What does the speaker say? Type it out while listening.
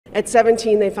At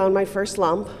 17, they found my first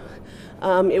lump.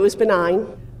 It was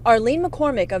benign. Arlene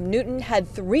McCormick of Newton had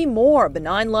 3 more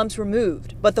benign lumps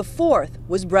removed, but the 4th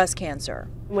was breast cancer.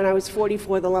 When I was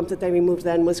 44, the lump that they removed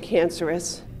then was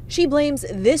cancerous. She blames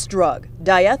this drug,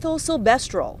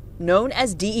 Diethylstilbestrol, known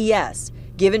as DES,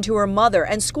 given to her mother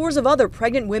and scores of other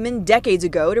pregnant women decades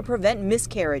ago to prevent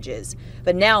miscarriages.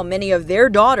 But now many of their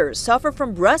daughters suffer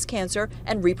from breast cancer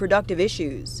and reproductive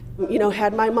issues. You know,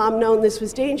 had my mom known this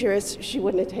was dangerous, she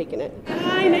wouldn't have taken it.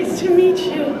 Hi, nice to meet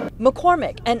you.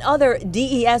 McCormick and other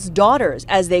DES daughters,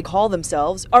 as they call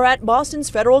themselves, are at Boston's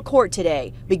federal court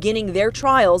today, beginning their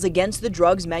trials against the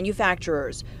drug's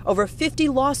manufacturers. Over 50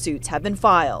 lawsuits have been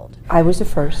filed. I was the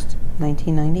first,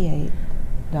 1998,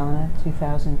 Donna,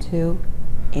 2002,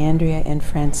 Andrea and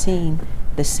Francine,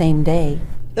 the same day.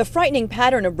 The frightening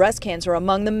pattern of breast cancer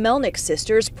among the Melnick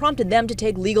sisters prompted them to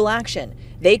take legal action.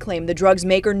 They claim the drug's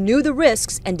maker knew the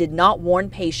risks and did not warn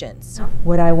patients.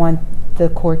 What I want the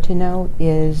court to know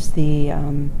is the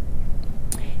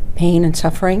pain and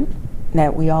suffering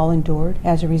that we all endured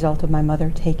as a result of my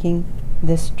mother taking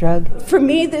this drug. For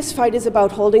me, this fight is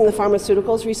about holding the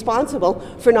pharmaceuticals responsible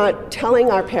for not telling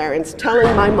our parents,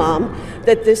 telling my mom,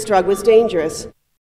 that this drug was dangerous.